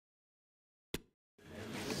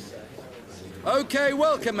Okay,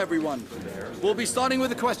 welcome everyone. We'll be starting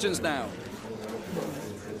with the questions now.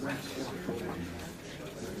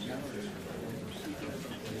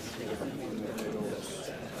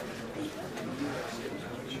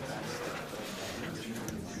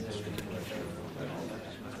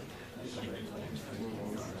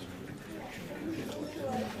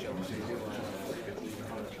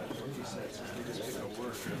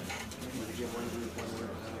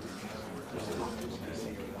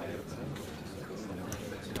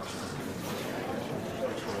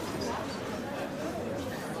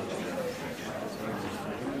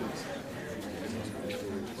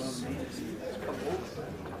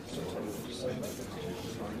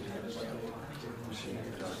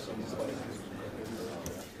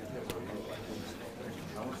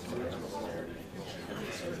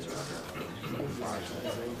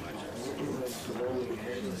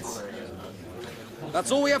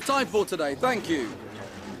 That's all we have time for today. Thank you.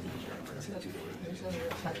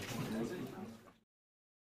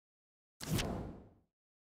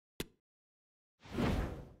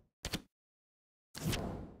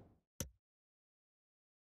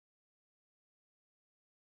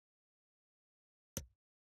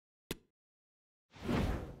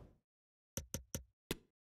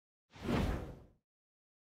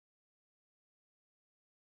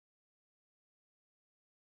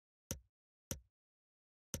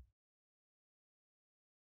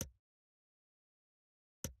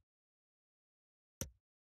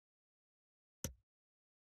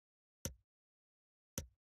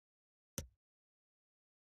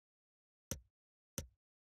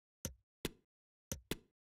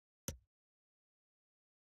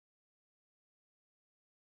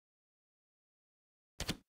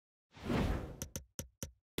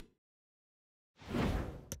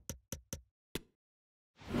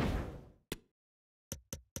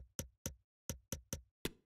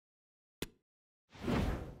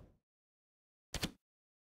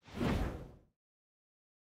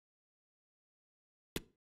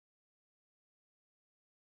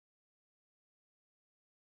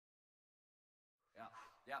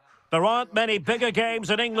 There aren't many bigger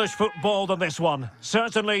games in English football than this one.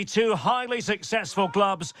 Certainly two highly successful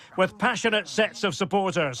clubs with passionate sets of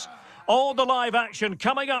supporters. All the live action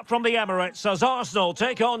coming up from the Emirates as Arsenal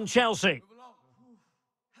take on Chelsea.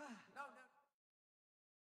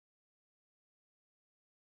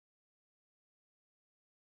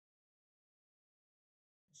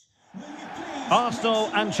 Arsenal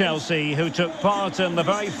and Chelsea, who took part in the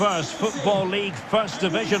very first Football League First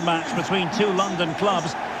Division match between two London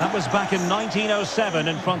clubs. That was back in 1907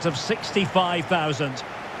 in front of 65,000.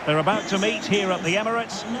 They're about to meet here at the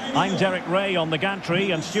Emirates. I'm Derek Ray on the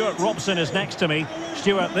gantry and Stuart Robson is next to me.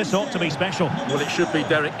 Stuart, this ought to be special. Well, it should be,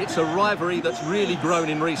 Derek. It's a rivalry that's really grown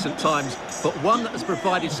in recent times, but one that has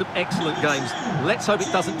provided some excellent games. Let's hope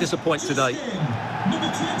it doesn't disappoint today. Number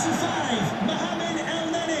 25,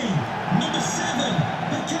 Number 7,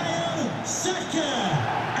 Bukayo Saka.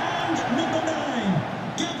 And number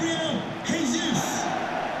 9, Gabriel Jesus.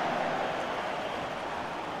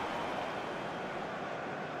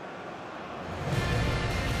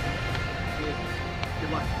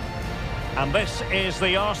 And this is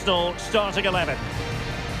the Arsenal starting 11.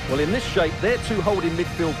 Well, in this shape, their two holding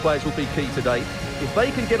midfield players will be key today. If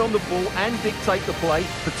they can get on the ball and dictate the play,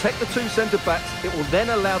 protect the two centre-backs, it will then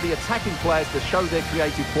allow the attacking players to show their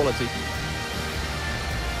creative quality.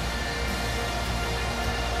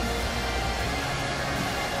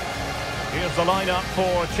 Here's the lineup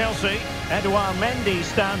for Chelsea. Edouard Mendy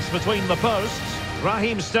stands between the posts.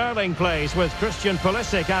 Raheem Sterling plays with Christian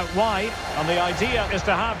Pulisic out wide. And the idea is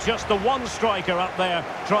to have just the one striker up there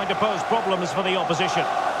trying to pose problems for the opposition.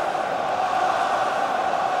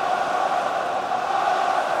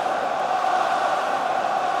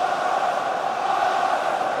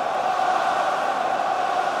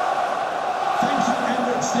 Thank you,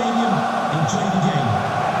 Emirates Stadium. Enjoy the game.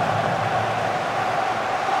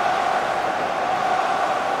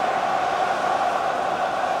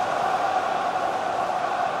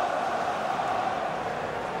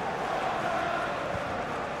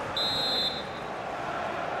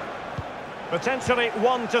 Potentially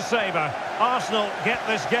one to savour. Arsenal get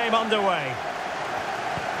this game underway.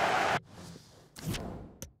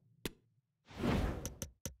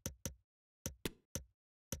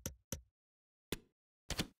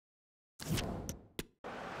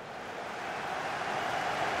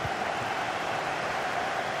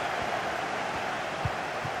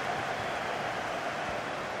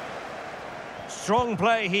 Strong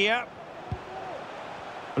play here.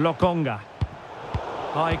 Lokonga.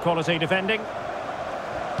 High quality defending.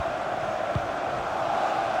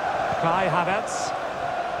 Kai Havertz.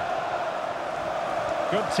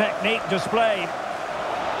 Good technique displayed.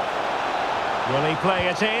 Will he play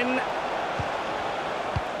it in?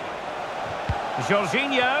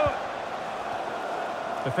 Jorginho.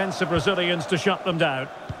 Defensive Brazilians to shut them down.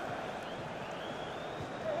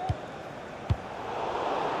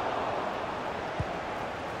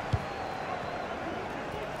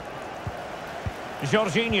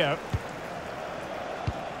 Jorginho.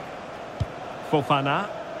 Fofana.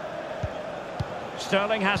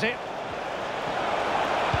 Sterling has it.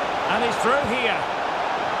 And he's through here.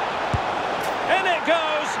 In it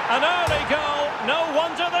goes! An early goal. No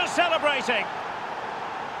wonder they're celebrating.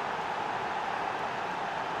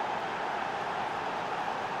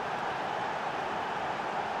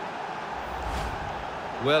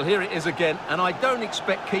 Well, here it is again, and I don't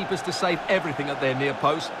expect keepers to save everything at their near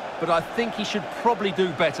post, but I think he should probably do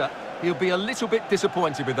better. He'll be a little bit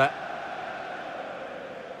disappointed with that.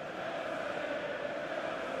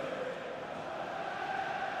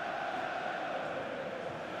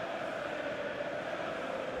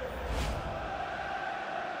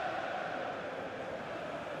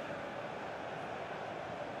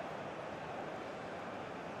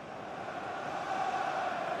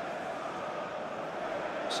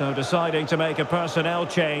 So deciding to make a personnel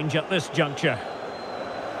change at this juncture.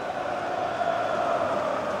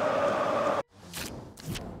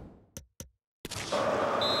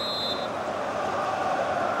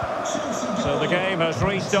 So the game has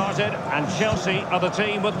restarted and Chelsea are the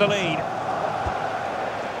team with the lead.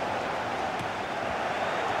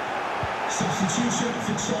 Substitution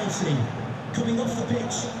for Chelsea. Coming off the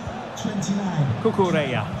pitch, 29.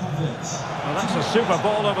 Cucurella. Well, that's a super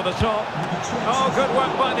ball over the top. Oh, good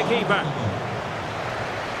work by the keeper.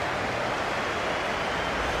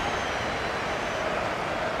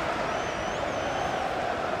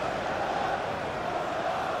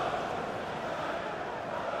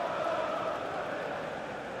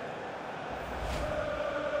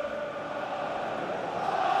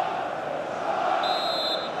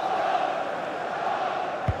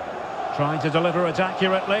 Trying to deliver it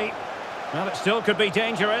accurately. Well, it still could be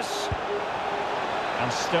dangerous.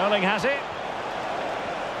 And Sterling has it.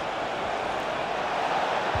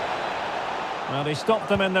 Well, he stopped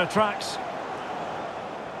them in their tracks.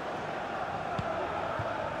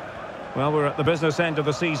 Well, we're at the business end of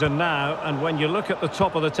the season now, and when you look at the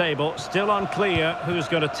top of the table, still unclear who's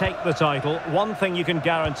going to take the title. One thing you can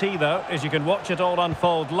guarantee, though, is you can watch it all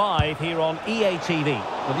unfold live here on EA TV.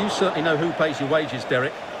 Well, you certainly know who pays your wages,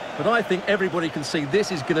 Derek. But I think everybody can see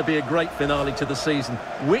this is going to be a great finale to the season.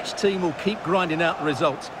 Which team will keep grinding out the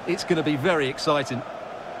results? It's going to be very exciting.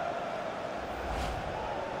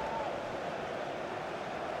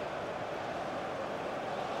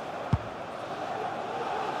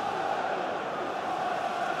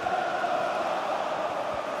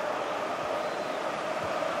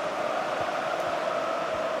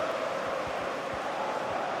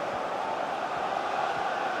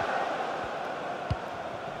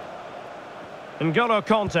 N'Golo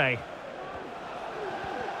Kanté.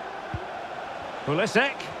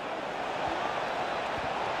 Pulisic.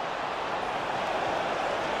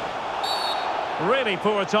 Really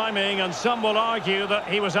poor timing, and some will argue that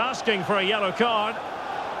he was asking for a yellow card.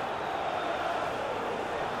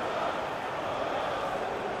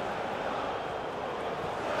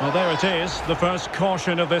 Well, there it is, the first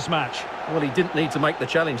caution of this match. Well, he didn't need to make the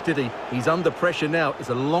challenge, did he? He's under pressure now. It's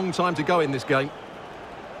a long time to go in this game.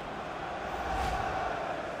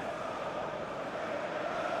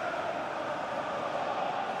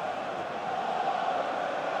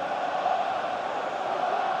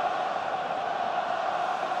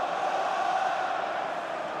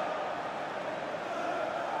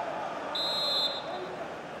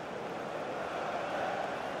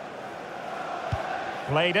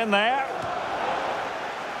 Played in there.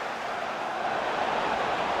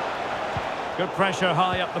 Good pressure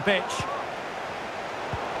high up the pitch.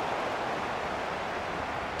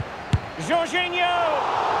 Jorginho!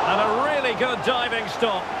 And a really good diving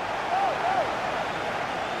stop.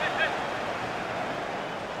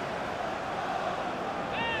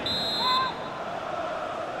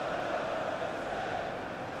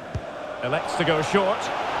 Elects to go short.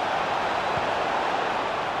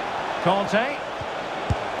 Kanté.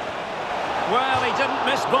 Well, he didn't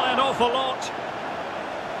miss by an awful lot.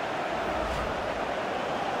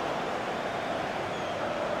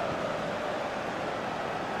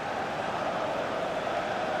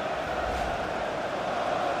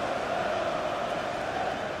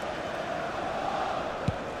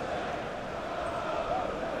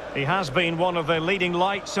 He has been one of the leading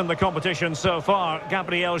lights in the competition so far,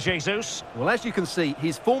 Gabriel Jesus. Well, as you can see,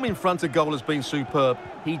 his form in front of goal has been superb.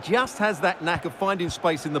 He just has that knack of finding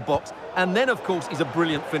space in the box. And then, of course, he's a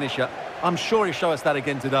brilliant finisher. I'm sure he'll show us that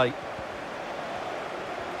again today.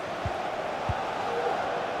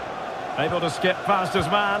 Able to skip past his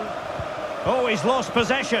man. Oh, he's lost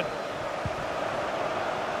possession.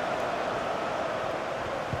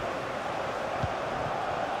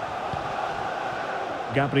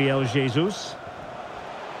 Gabriel Jesus.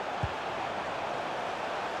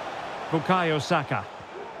 Bukayo Saka.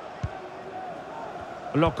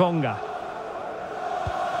 Lokonga.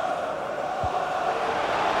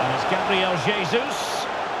 And it's Gabriel Jesus.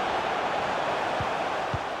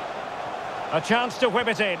 A chance to whip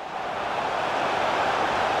it in.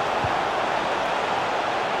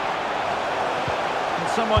 Can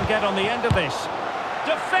someone get on the end of this?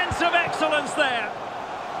 Defensive excellence there.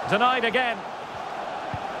 Denied again.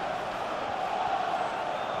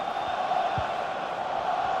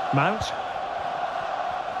 Mount.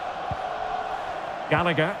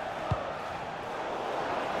 Gallagher.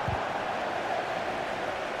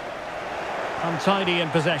 Untidy in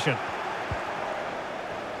possession.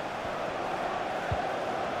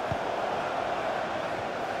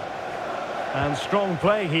 And strong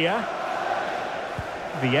play here.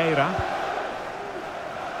 Vieira.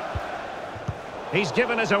 He's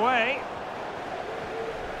given us away.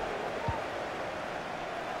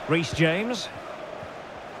 Reece James.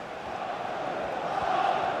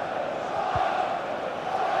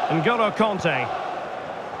 N'Golo Kanté.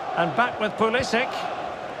 And back with Pulisic.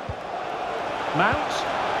 Mount.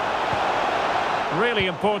 Really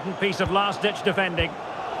important piece of last-ditch defending.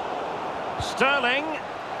 Sterling.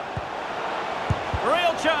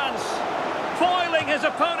 Real chance. Foiling his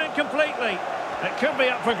opponent completely. It could be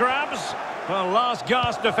up for grabs. Well,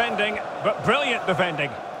 last-gasp defending, but brilliant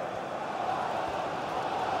defending.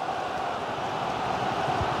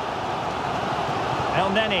 El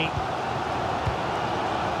Neni.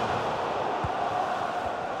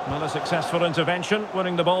 Well, a successful intervention,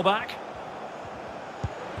 winning the ball back.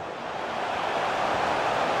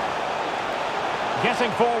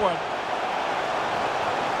 Getting forward.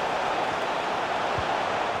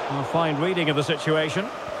 A fine reading of the situation.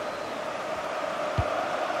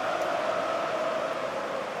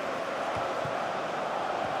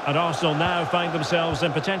 And Arsenal now find themselves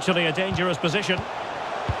in potentially a dangerous position.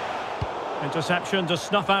 Interception to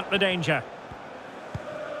snuff out the danger.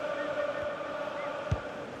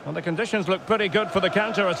 Well, the conditions look pretty good for the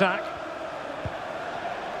counter-attack.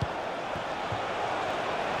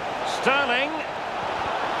 Sterling.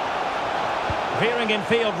 Veering in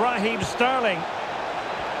field, Raheem Sterling.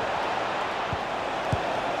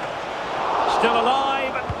 Still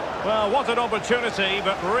alive. Well, what an opportunity,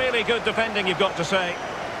 but really good defending, you've got to say.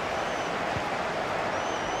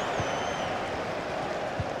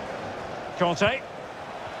 Kanté.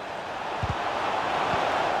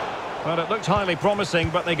 Well, it looked highly promising,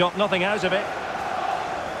 but they got nothing out of it.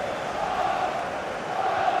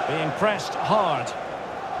 Being pressed hard.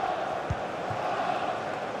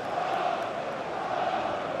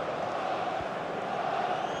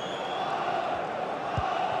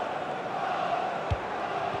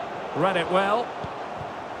 Read it well.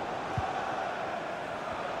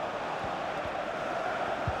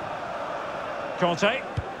 Kanté.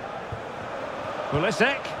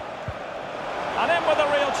 Pulisic. And in with a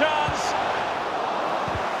real chance.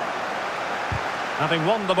 Having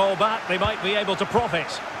won the ball back, they might be able to profit.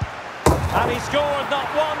 And he scored not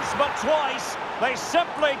once, but twice. They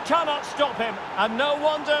simply cannot stop him. And no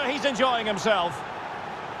wonder he's enjoying himself.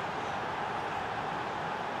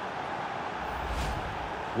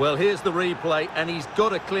 Well, here's the replay, and he's got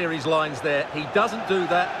to clear his lines there. He doesn't do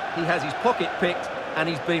that. He has his pocket picked, and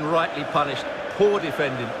he's been rightly punished. Poor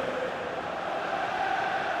defending.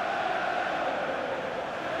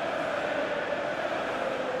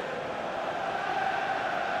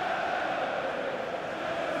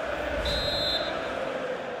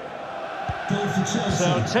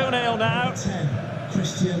 So 2-0 now. 10,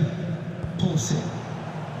 Christian Pulisic.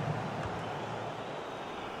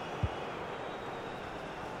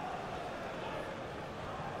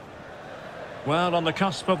 Well, on the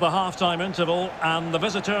cusp of the half-time interval, and the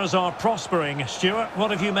visitors are prospering. Stuart, what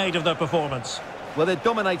have you made of their performance? Well, they're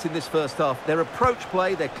dominating this first half. Their approach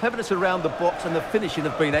play, their cleverness around the box and the finishing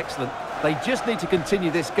have been excellent. They just need to continue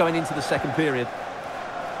this going into the second period.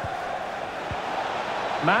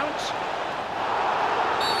 Mount.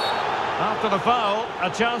 After the foul,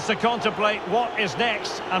 a chance to contemplate what is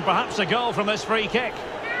next, and perhaps a goal from this free kick.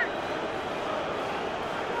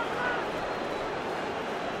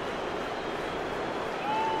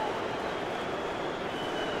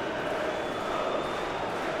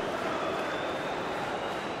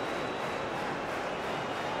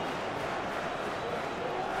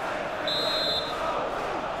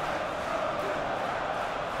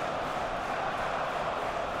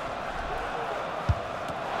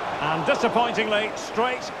 disappointingly,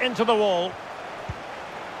 straight into the wall.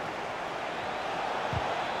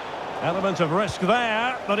 Element of risk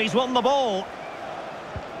there, but he's won the ball.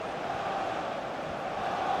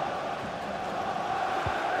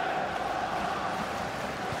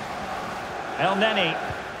 El Neni.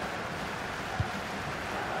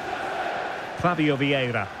 Fabio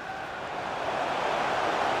Vieira.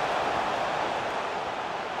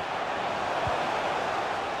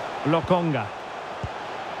 Lokonga.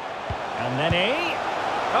 El Neni.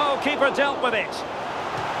 Oh, keeper dealt with it.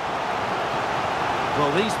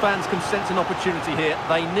 Well, these fans can sense an opportunity here.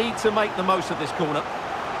 They need to make the most of this corner.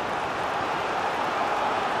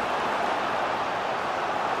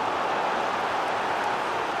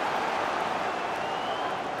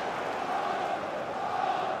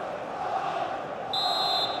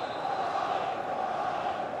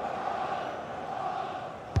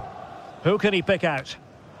 Who can he pick out?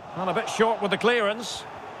 Well, a bit short with the clearance.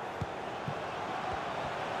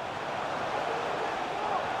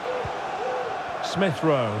 Smith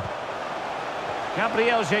Rowe.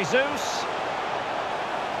 Gabriel Jesus.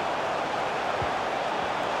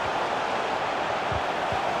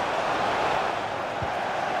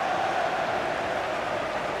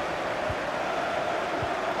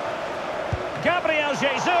 Gabriel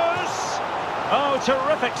Jesus. Oh,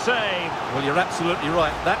 terrific save. Well, you're absolutely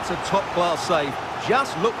right. That's a top-class save.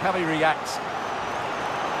 Just look how he reacts.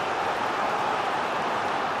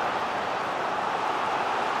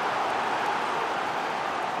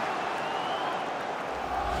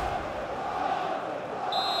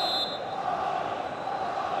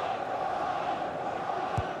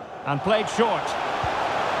 And played short.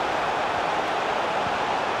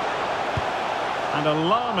 And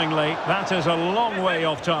alarmingly, that is a long way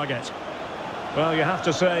off target. Well, you have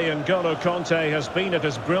to say, N'Golo Kanté has been at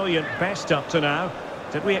his brilliant best up to now.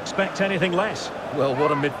 Did we expect anything less? Well, what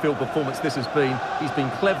a midfield performance this has been. He's been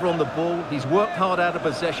clever on the ball, he's worked hard out of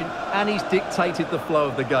possession, and he's dictated the flow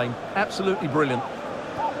of the game. Absolutely brilliant.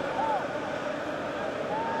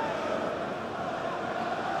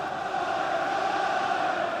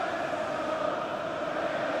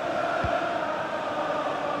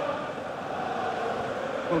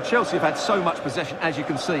 Well, Chelsea have had so much possession, as you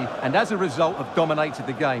can see, and as a result have dominated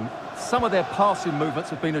the game. Some of their passing movements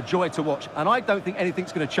have been a joy to watch, and I don't think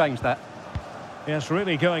anything's going to change that. Yes,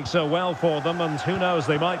 really going so well for them, and who knows,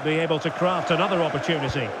 they might be able to craft another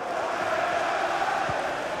opportunity.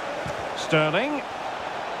 Sterling.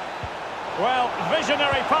 Well,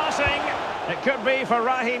 visionary passing. It could be for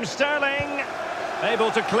Raheem Sterling.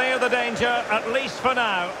 Able to clear the danger, at least for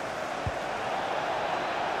now.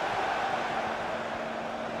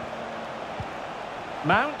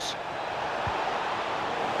 Mount.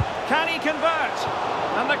 Can he convert?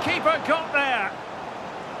 And the keeper got there.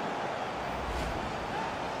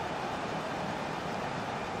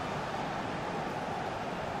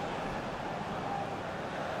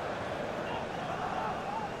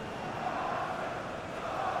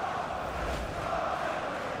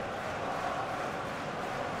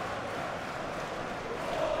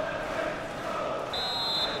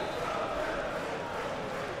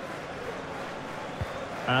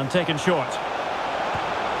 And taken short.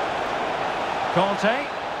 Kanté.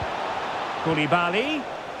 Koulibaly.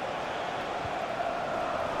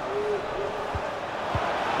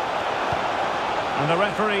 And the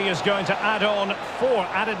referee is going to add on 4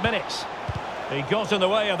 added minutes. He got in the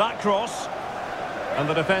way of that cross. And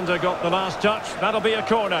the defender got the last touch. That'll be a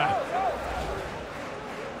corner.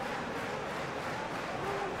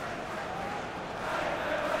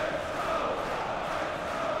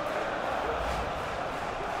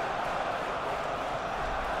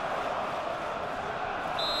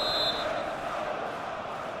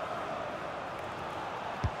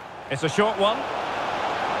 It's a short one.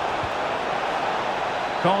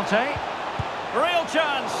 Kanté. Real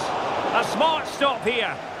chance. A smart stop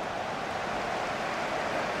here.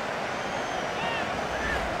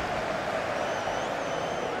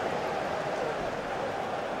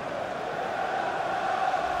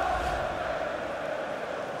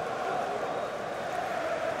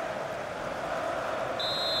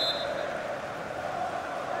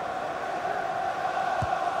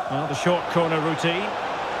 Well, the short corner routine.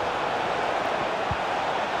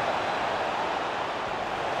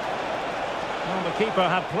 Well, the keeper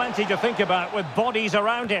had plenty to think about with bodies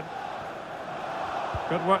around him.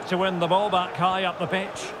 Good work to win the ball back high up the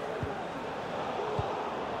pitch.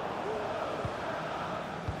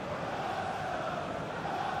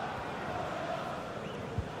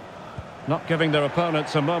 Not giving their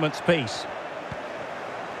opponents a moment's peace.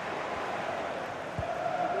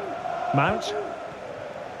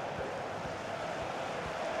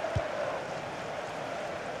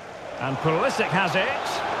 And Pulisic has it.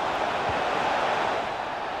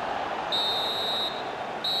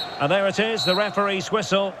 And there it is, the referee's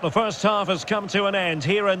whistle. The first half has come to an end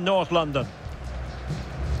here in North London.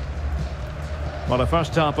 Well, a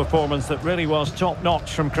first half performance that really was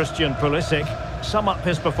top-notch from Christian Pulisic. Sum up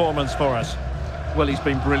his performance for us. Well, he's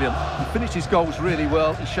been brilliant. He finished his goals really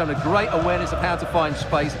well. He's shown a great awareness of how to find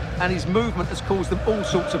space, and his movement has caused them all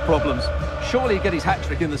sorts of problems. Surely he'll get his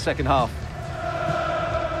hat-trick in the second half.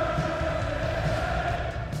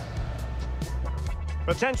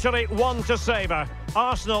 Potentially one to savour.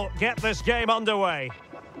 Arsenal get this game underway.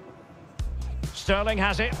 Sterling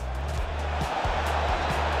has it.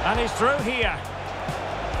 And he's through here.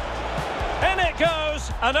 In it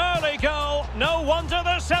goes, an early goal. No wonder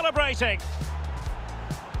they're celebrating.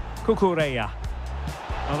 Cucurella.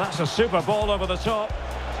 Well, that's a super ball over the top.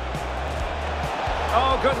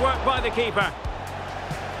 Oh, good work by the keeper.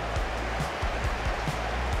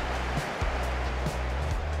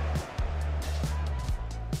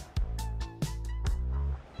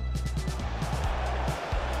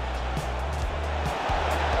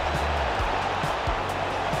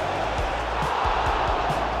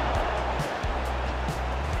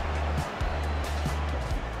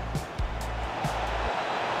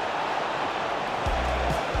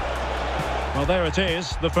 Well, there it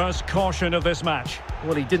is, the first caution of this match.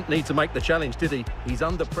 Well, he didn't need to make the challenge, did he? He's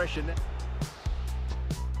under pressure now.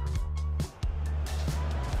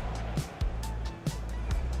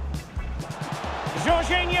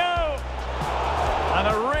 Jorginho! And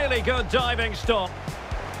a really good diving stop.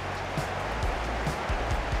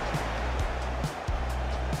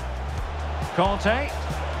 Conte.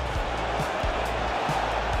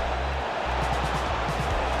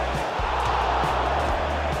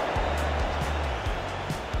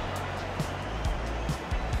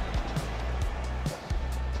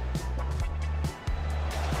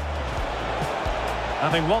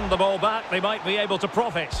 Having won the ball back, they might be able to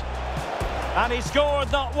profit. And he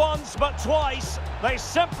scored not once, but twice. They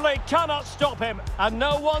simply cannot stop him. And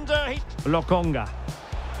no wonder he... Lokonga.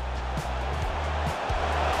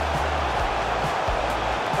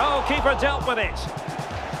 Oh, keeper dealt with it.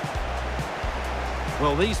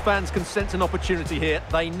 Well, these fans can sense an opportunity here.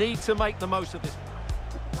 They need to make the most of this.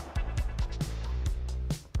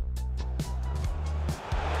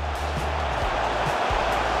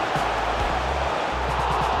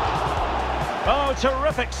 Oh,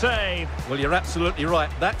 terrific save. Well, you're absolutely right.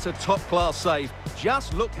 That's a top-class save.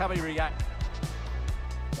 Just look how he reacts.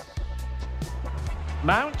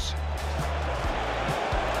 Mount.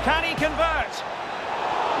 Can he convert?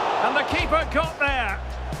 And the keeper got there.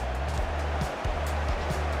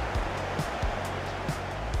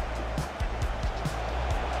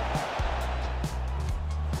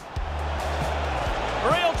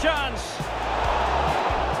 Real chance.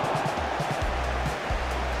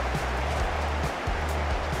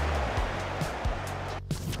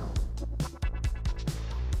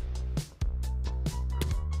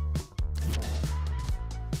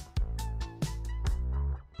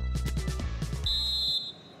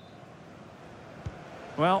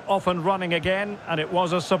 Well, off and running again, and it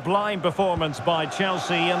was a sublime performance by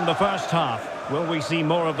Chelsea in the first half. Will we see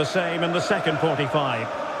more of the same in the second 45?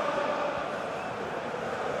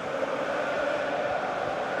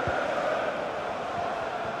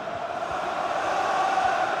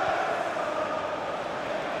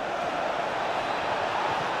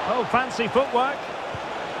 Oh, fancy footwork.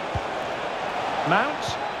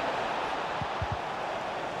 Mount.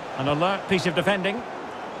 An alert piece of defending.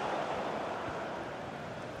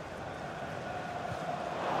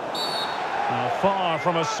 Now, far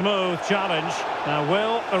from a smooth challenge. Now,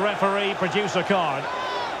 will the referee produce a card?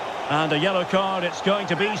 And a yellow card it's going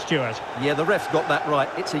to be, Stuart. Yeah, the ref's got that right.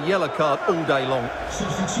 It's a yellow card all day long.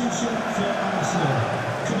 Substitution for Arsenal.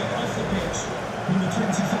 Coming off the pitch, number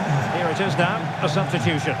 25. Here it is now, a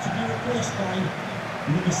substitution. To be replaced by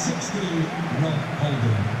number 16, Rob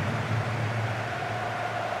Holding.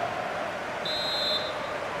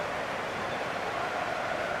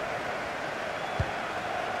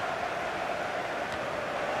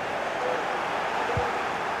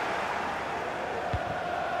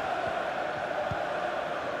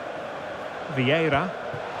 Vieira.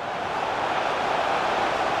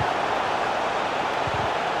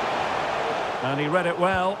 And he read it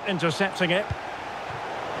well, intercepting it.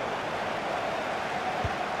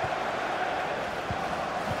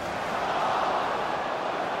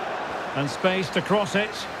 And space to cross it.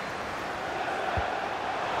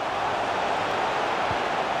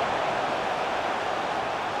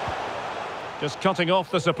 Just cutting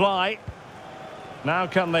off the supply. Now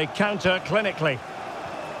can they counter clinically?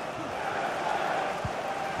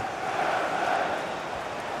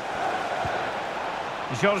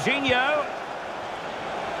 Jorginho.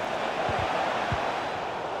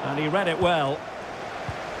 And he read it well.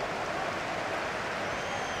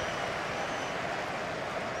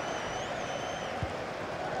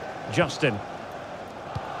 Justin.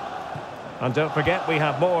 And don't forget, we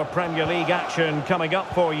have more Premier League action coming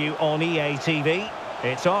up for you on EA TV.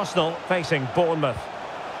 It's Arsenal facing Bournemouth.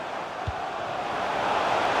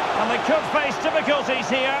 And they could face difficulties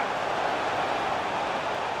here.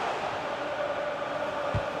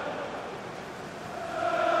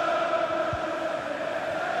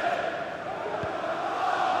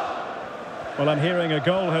 Well, I'm hearing a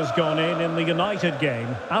goal has gone in the United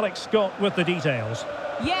game. Alex Scott with the details.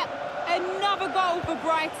 Yep, another goal for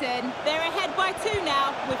Brighton. They're ahead by 2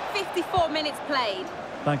 now with 54 minutes played.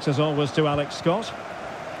 Thanks as always to Alex Scott.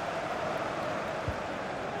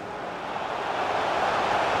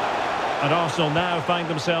 And Arsenal now find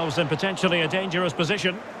themselves in potentially a dangerous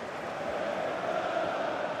position.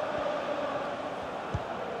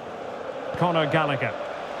 Conor Gallagher.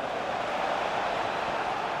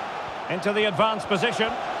 Into the advanced position.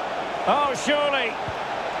 Oh, surely.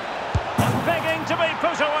 And begging to be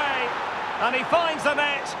put away. And he finds the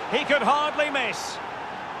net. He could hardly miss.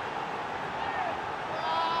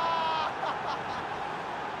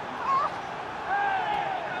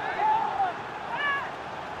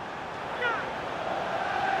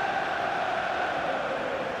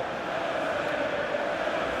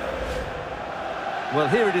 Well,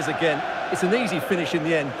 here it is again. It's an easy finish in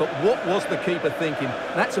the end, but what was the keeper thinking?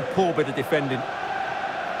 That's a poor bit of defending.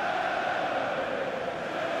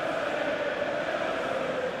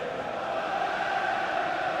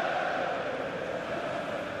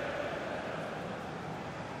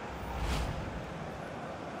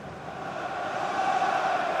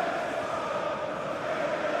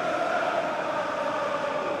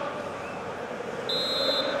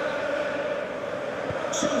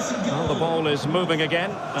 Well, the ball is moving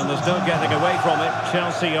again, and there's no getting away from it.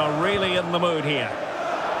 Chelsea are really in the mood here.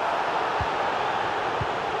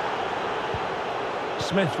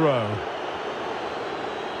 Smith Rowe.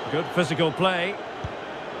 Good physical play.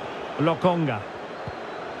 Lokonga.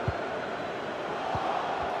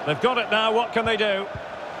 They've got it now, what can they do?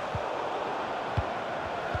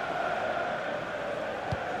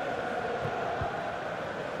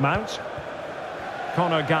 Mount.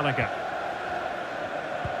 Conor Gallagher.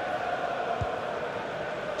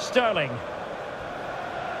 Sterling.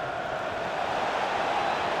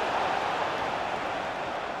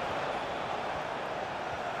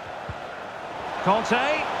 Conte.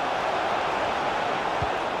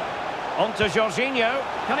 On to Jorginho.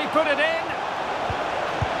 Can he put it in?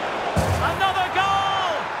 Another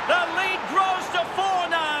goal! The lead grows to 4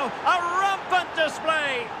 now. A rampant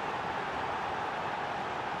display.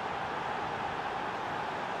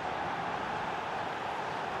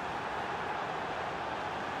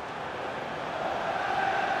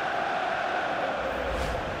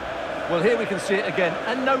 Well, here we can see it again,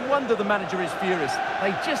 and no wonder the manager is furious.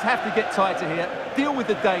 They just have to get tighter here, deal with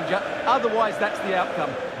the danger, otherwise that's the outcome.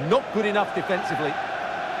 Not good enough defensively.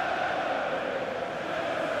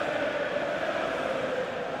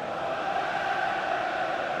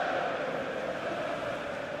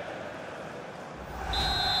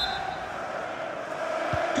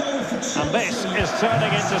 And this is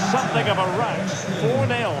turning into something of a rout.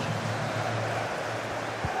 4-0.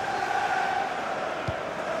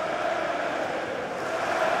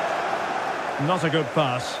 Not a good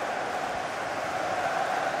pass.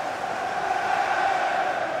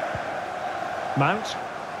 Mount.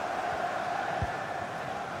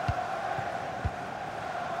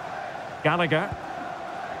 Gallagher.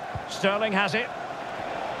 Sterling has it.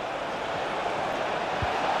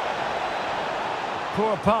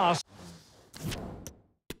 Poor pass.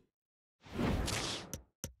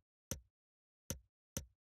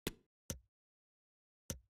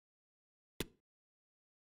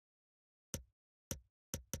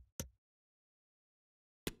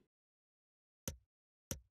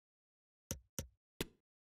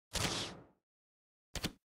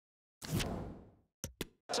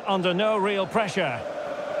 Under no real pressure.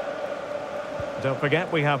 Don't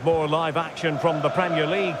forget, we have more live action from the Premier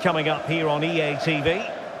League coming up here on EA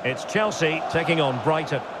TV. It's Chelsea taking on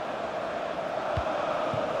Brighton.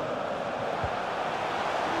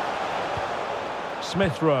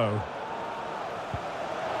 Smith Rowe.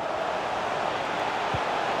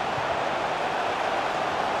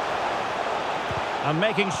 And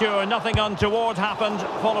making sure nothing untoward happened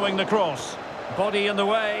following the cross. Body in the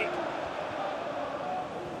way.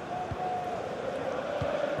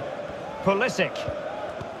 Pulisic.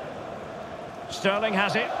 Sterling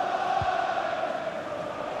has it.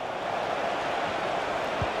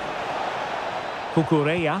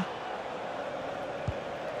 Cucurella.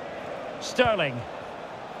 Sterling.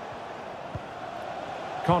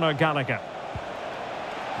 Conor Gallagher.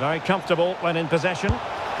 Very comfortable when in possession.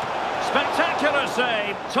 Spectacular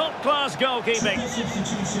save. Top-class goalkeeping.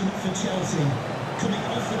 Substitution for Chelsea. Coming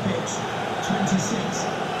off the pitch, 26,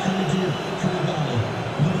 Kalidou Koulibaly.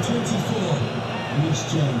 Number 24, Reece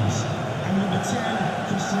James. And number 10,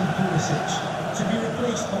 Christian Pulisic. To be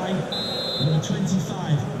replaced by number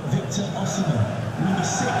 25, Victor Osimhen. Number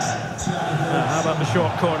 6, Thiago. How about the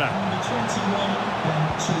short corner? Number 21, Ben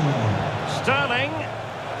Chilwell. Sterling.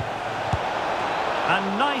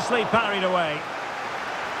 And nicely parried away.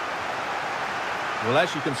 Well,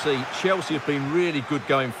 as you can see, Chelsea have been really good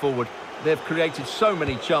going forward. They've created so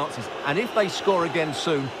many chances, and if they score again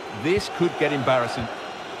soon, this could get embarrassing.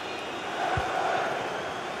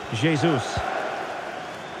 Jesus.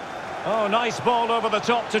 Oh, nice ball over the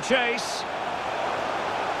top to chase.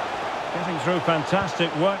 Getting through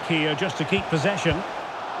fantastic work here just to keep possession.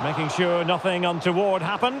 Making sure nothing untoward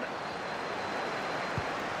happened.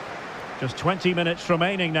 Just 20 minutes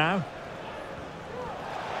remaining now.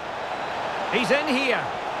 He's in here.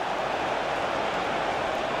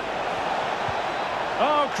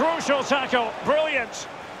 Oh, crucial tackle. Brilliant.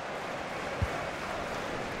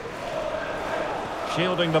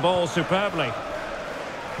 Shielding the ball superbly.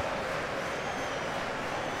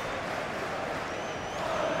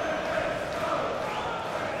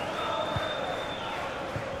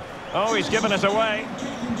 Oh, he's given it away.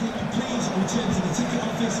 Please return to the ticket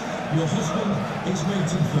office. Your husband is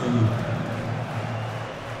waiting for you.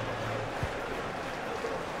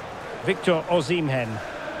 Victor Osimhen.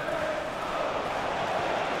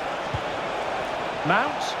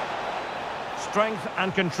 Mount. Strength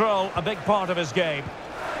and control, a big part of his game.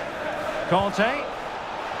 Conte.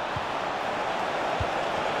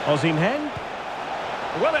 Osimhen.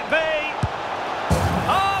 Will it be?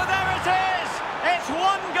 Oh, there it is! It's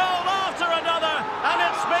one goal after another, and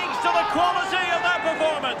it speaks to the quality of their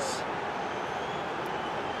performance.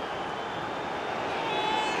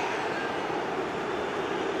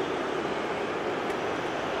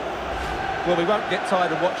 Well, we won't get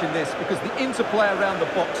tired of watching this because the interplay around the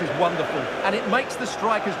box is wonderful and it makes the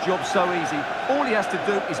striker's job so easy. All he has to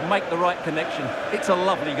do is make the right connection. It's a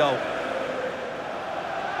lovely goal.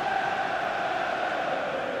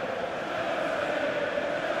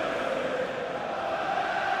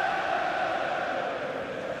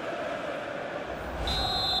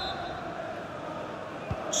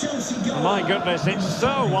 My goodness, it's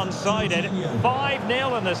so one-sided.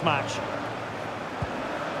 5-0 in this match.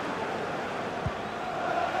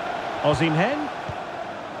 Osimhen.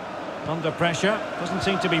 Under pressure. Doesn't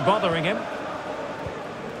seem to be bothering him.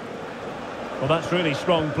 Well, that's really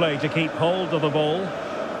strong play to keep hold of the ball.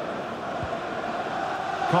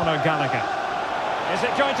 Conor Gallagher. Is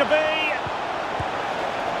it going to be?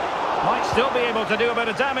 Might still be able to do a bit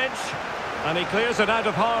of damage. And he clears it out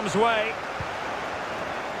of harm's way.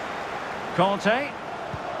 Conte.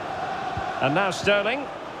 And now Sterling.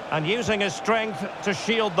 And using his strength to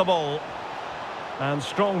shield the ball. And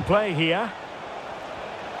strong play here.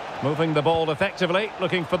 Moving the ball effectively,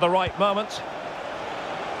 looking for the right moment.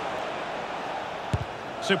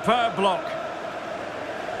 Superb block.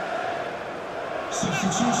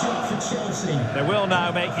 Substitution for Chelsea. They will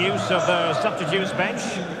now make use of their substitutes bench.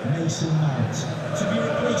 Mason Mount. To be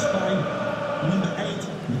replaced by number 8,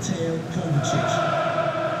 Mateo Kovacic.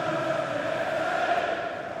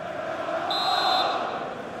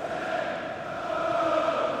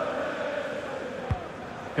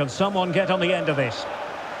 Can someone get on the end of this?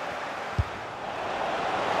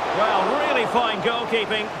 Well, really fine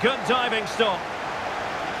goalkeeping. Good diving stop.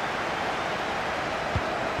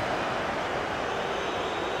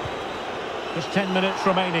 Just 10 minutes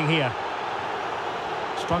remaining here.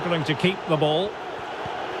 Struggling to keep the ball.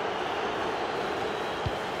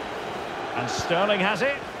 And Sterling has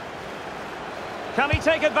it. Can he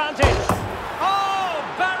take advantage? Oh,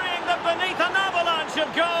 burying them beneath an avalanche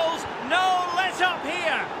of goals. No let up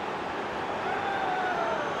here.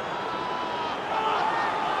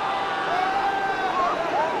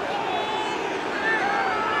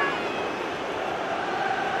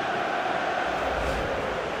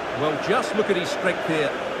 Well, just look at his strength here.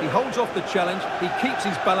 He holds off the challenge, he keeps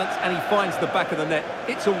his balance and he finds the back of the net.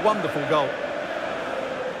 It's a wonderful goal.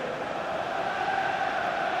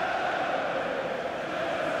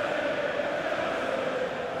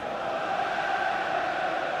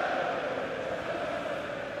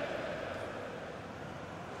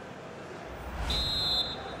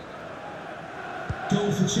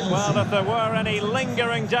 Well, if there were any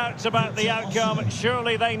lingering doubts about the outcome,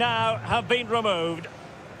 surely they now have been removed.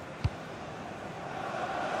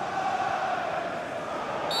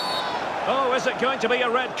 Oh, is it going to be a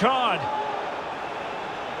red card?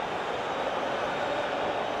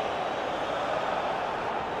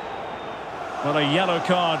 Well, a yellow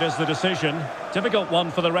card is the decision. Difficult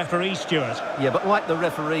one for the referee, Stuart. Yeah, but like the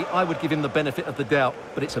referee, I would give him the benefit of the doubt.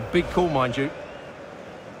 But it's a big call, mind you.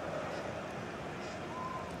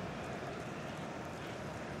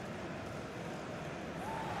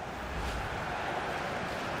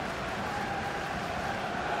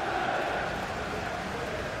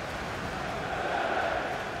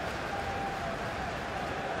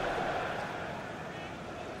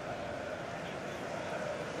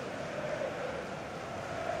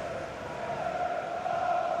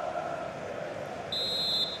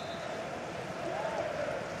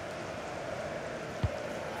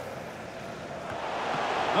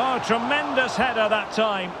 Oh, tremendous header that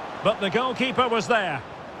time, but the goalkeeper was there.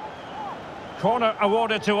 Corner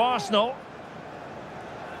awarded to Arsenal.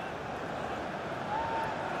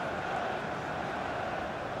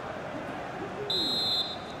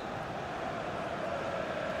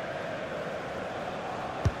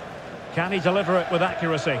 Can he deliver it with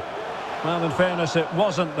accuracy? Well, in fairness, it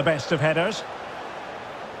wasn't the best of headers.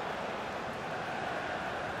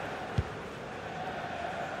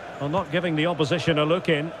 Well, not giving the opposition a look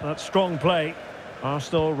in. That's strong play.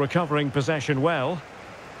 Arsenal recovering possession well.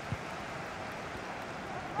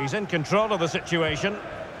 He's in control of the situation.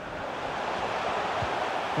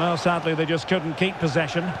 Well, sadly, they just couldn't keep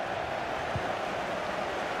possession.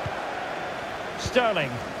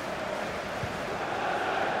 Sterling.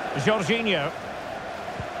 Jorginho.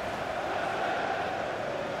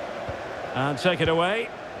 And take it away.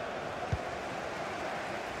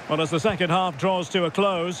 Well, as the second half draws to a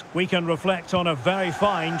close, we can reflect on a very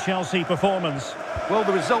fine Chelsea performance. Well,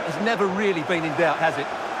 the result has never really been in doubt, has it?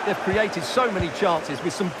 They've created so many chances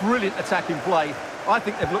with some brilliant attacking play. I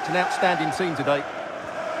think they've looked an outstanding team today.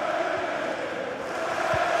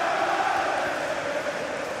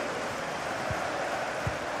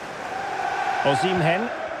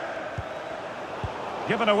 Osimhen.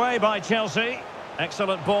 Given away by Chelsea.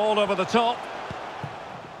 Excellent ball over the top.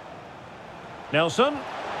 Nelson.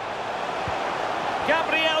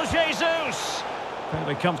 Gabriel Jesus.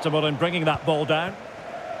 Fairly comfortable in bringing that ball down.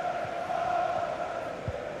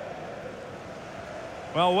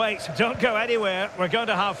 Well, wait, don't go anywhere. We're going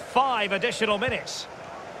to have 5 additional minutes.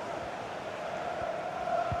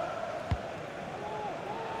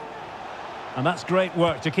 And that's great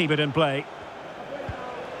work to keep it in play.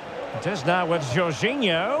 It is now with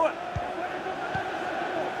Jorginho.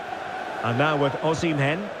 And now with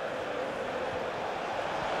Osimhen.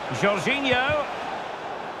 Jorginho.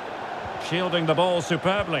 Shielding the ball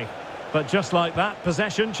superbly. But just like that,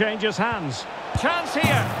 possession changes hands. Chance here.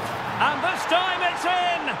 And this time it's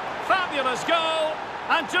in. Fabulous goal.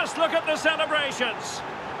 And just look at the celebrations.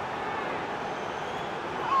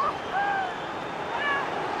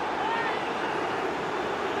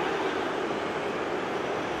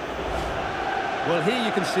 Well, here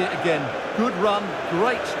you can see it again. Good run,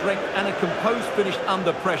 great strength, and a composed finish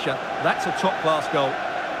under pressure. That's a top-class goal.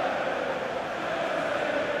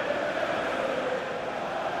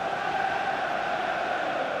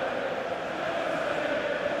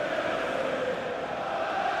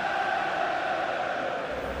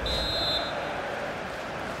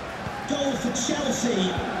 Goal for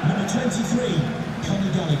Chelsea, number 23,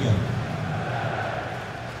 Conor Gallagher.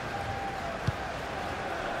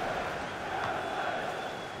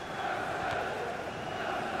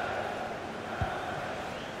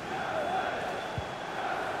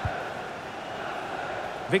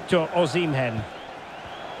 Victor Osimhen.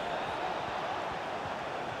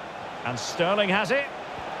 And Sterling has it.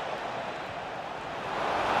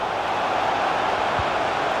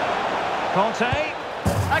 Conte.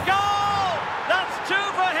 A goal! That's 2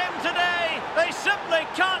 for him today. They simply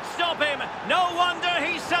can't stop him. No wonder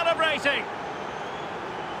he's celebrating.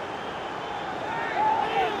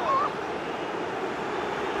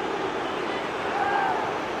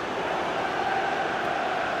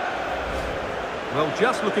 Well,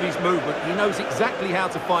 just look at his movement. He knows exactly how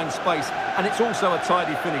to find space, and it's also a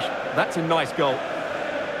tidy finish. That's a nice goal.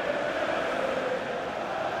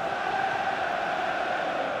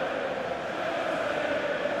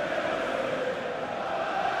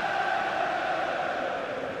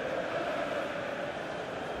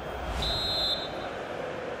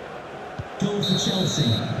 Goal for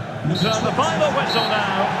Chelsea. So the final whistle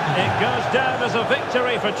now. It goes down as a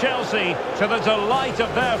victory for Chelsea to the delight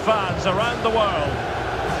of their fans around the world.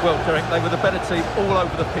 Well, Derek, they were the better team all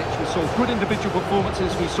over the pitch. We saw good individual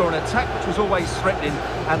performances. We saw an attack which was always threatening,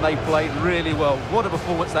 and they played really well. What a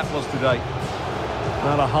performance that was today.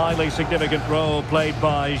 Well, a highly significant role played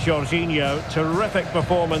by Jorginho. Terrific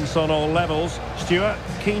performance on all levels. Stuart,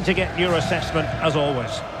 keen to get your assessment as always.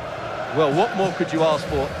 Well, what more could you ask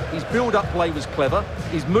for? His build-up play was clever,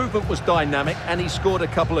 his movement was dynamic, and he scored a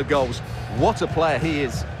couple of goals. What a player he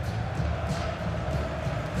is.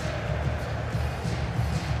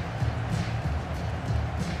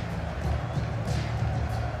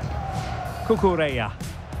 Cucurella.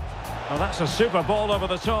 Oh, that's a super ball over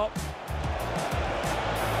the top.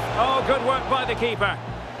 Oh, good work by the keeper.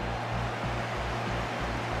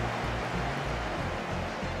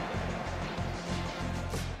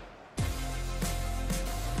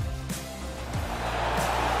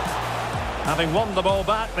 Having won the ball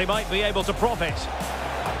back, they might be able to profit.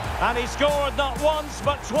 And he scored not once,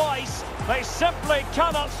 but twice. They simply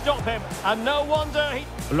cannot stop him. And no wonder he...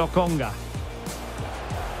 Lokonga.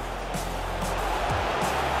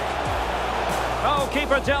 Oh,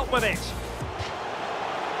 keeper dealt with it.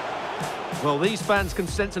 Well, these fans can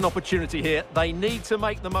sense an opportunity here. They need to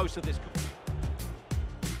make the most of this.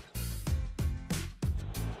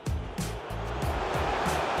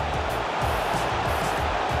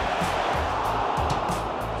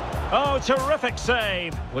 Oh, terrific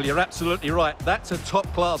save. Well, you're absolutely right. That's a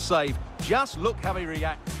top-class save. Just look how he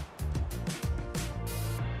reacts.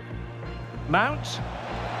 Mount.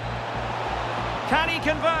 Can he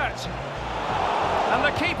convert? And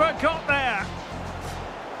the keeper got there.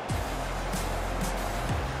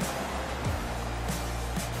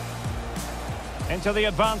 Into the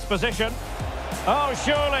advanced position. Oh,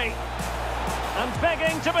 surely. And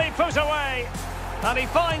begging to be put away. And he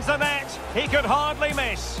finds the net. He could hardly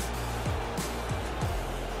miss.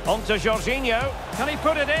 On to Jorginho. Can he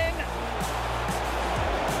put it in?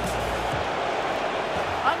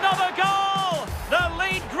 Another goal! The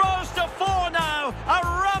lead grows to 4 now. A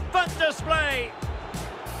rampant display.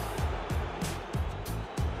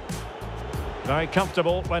 Very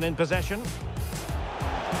comfortable when in possession.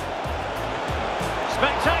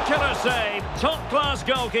 Spectacular save. Top-class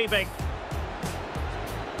goalkeeping.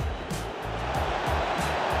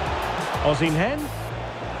 Osimhen.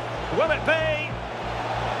 Will it be?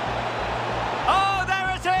 Oh,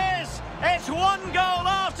 there it is! It's one goal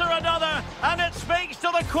after another, and it speaks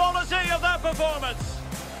to the quality of their performance.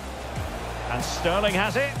 And Sterling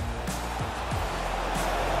has it.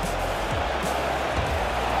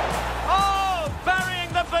 Oh,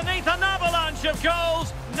 burying them beneath an avalanche of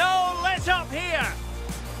goals. No let-up here.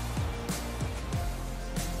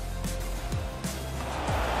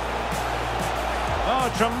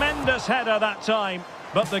 Oh, tremendous header that time,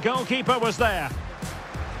 but the goalkeeper was there.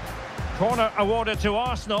 Corner awarded to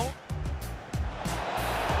Arsenal.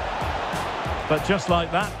 But just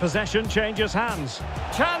like that, possession changes hands.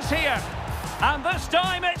 Chance here, and this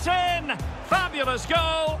time it's in! Fabulous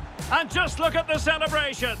goal, and just look at the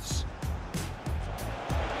celebrations.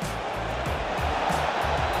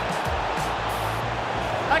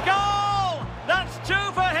 A goal! That's 2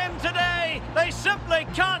 for him today. They simply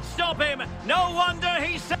can't stop him. No wonder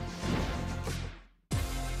he's...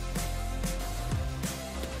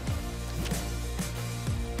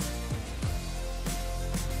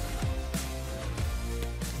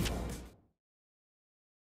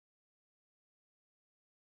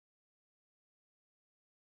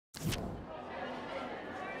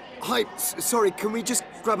 Hi, sorry, can we just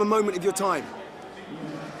grab a moment of your time?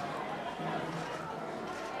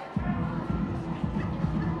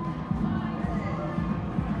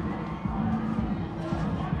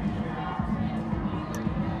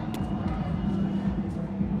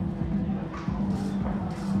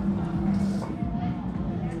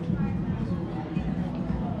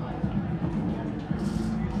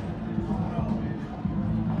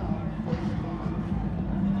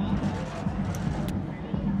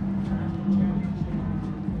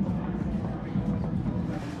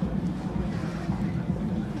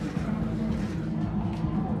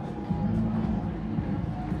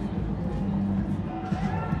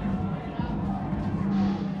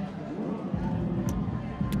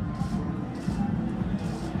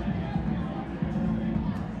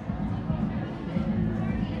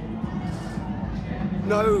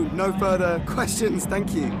 No further questions,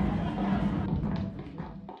 thank you.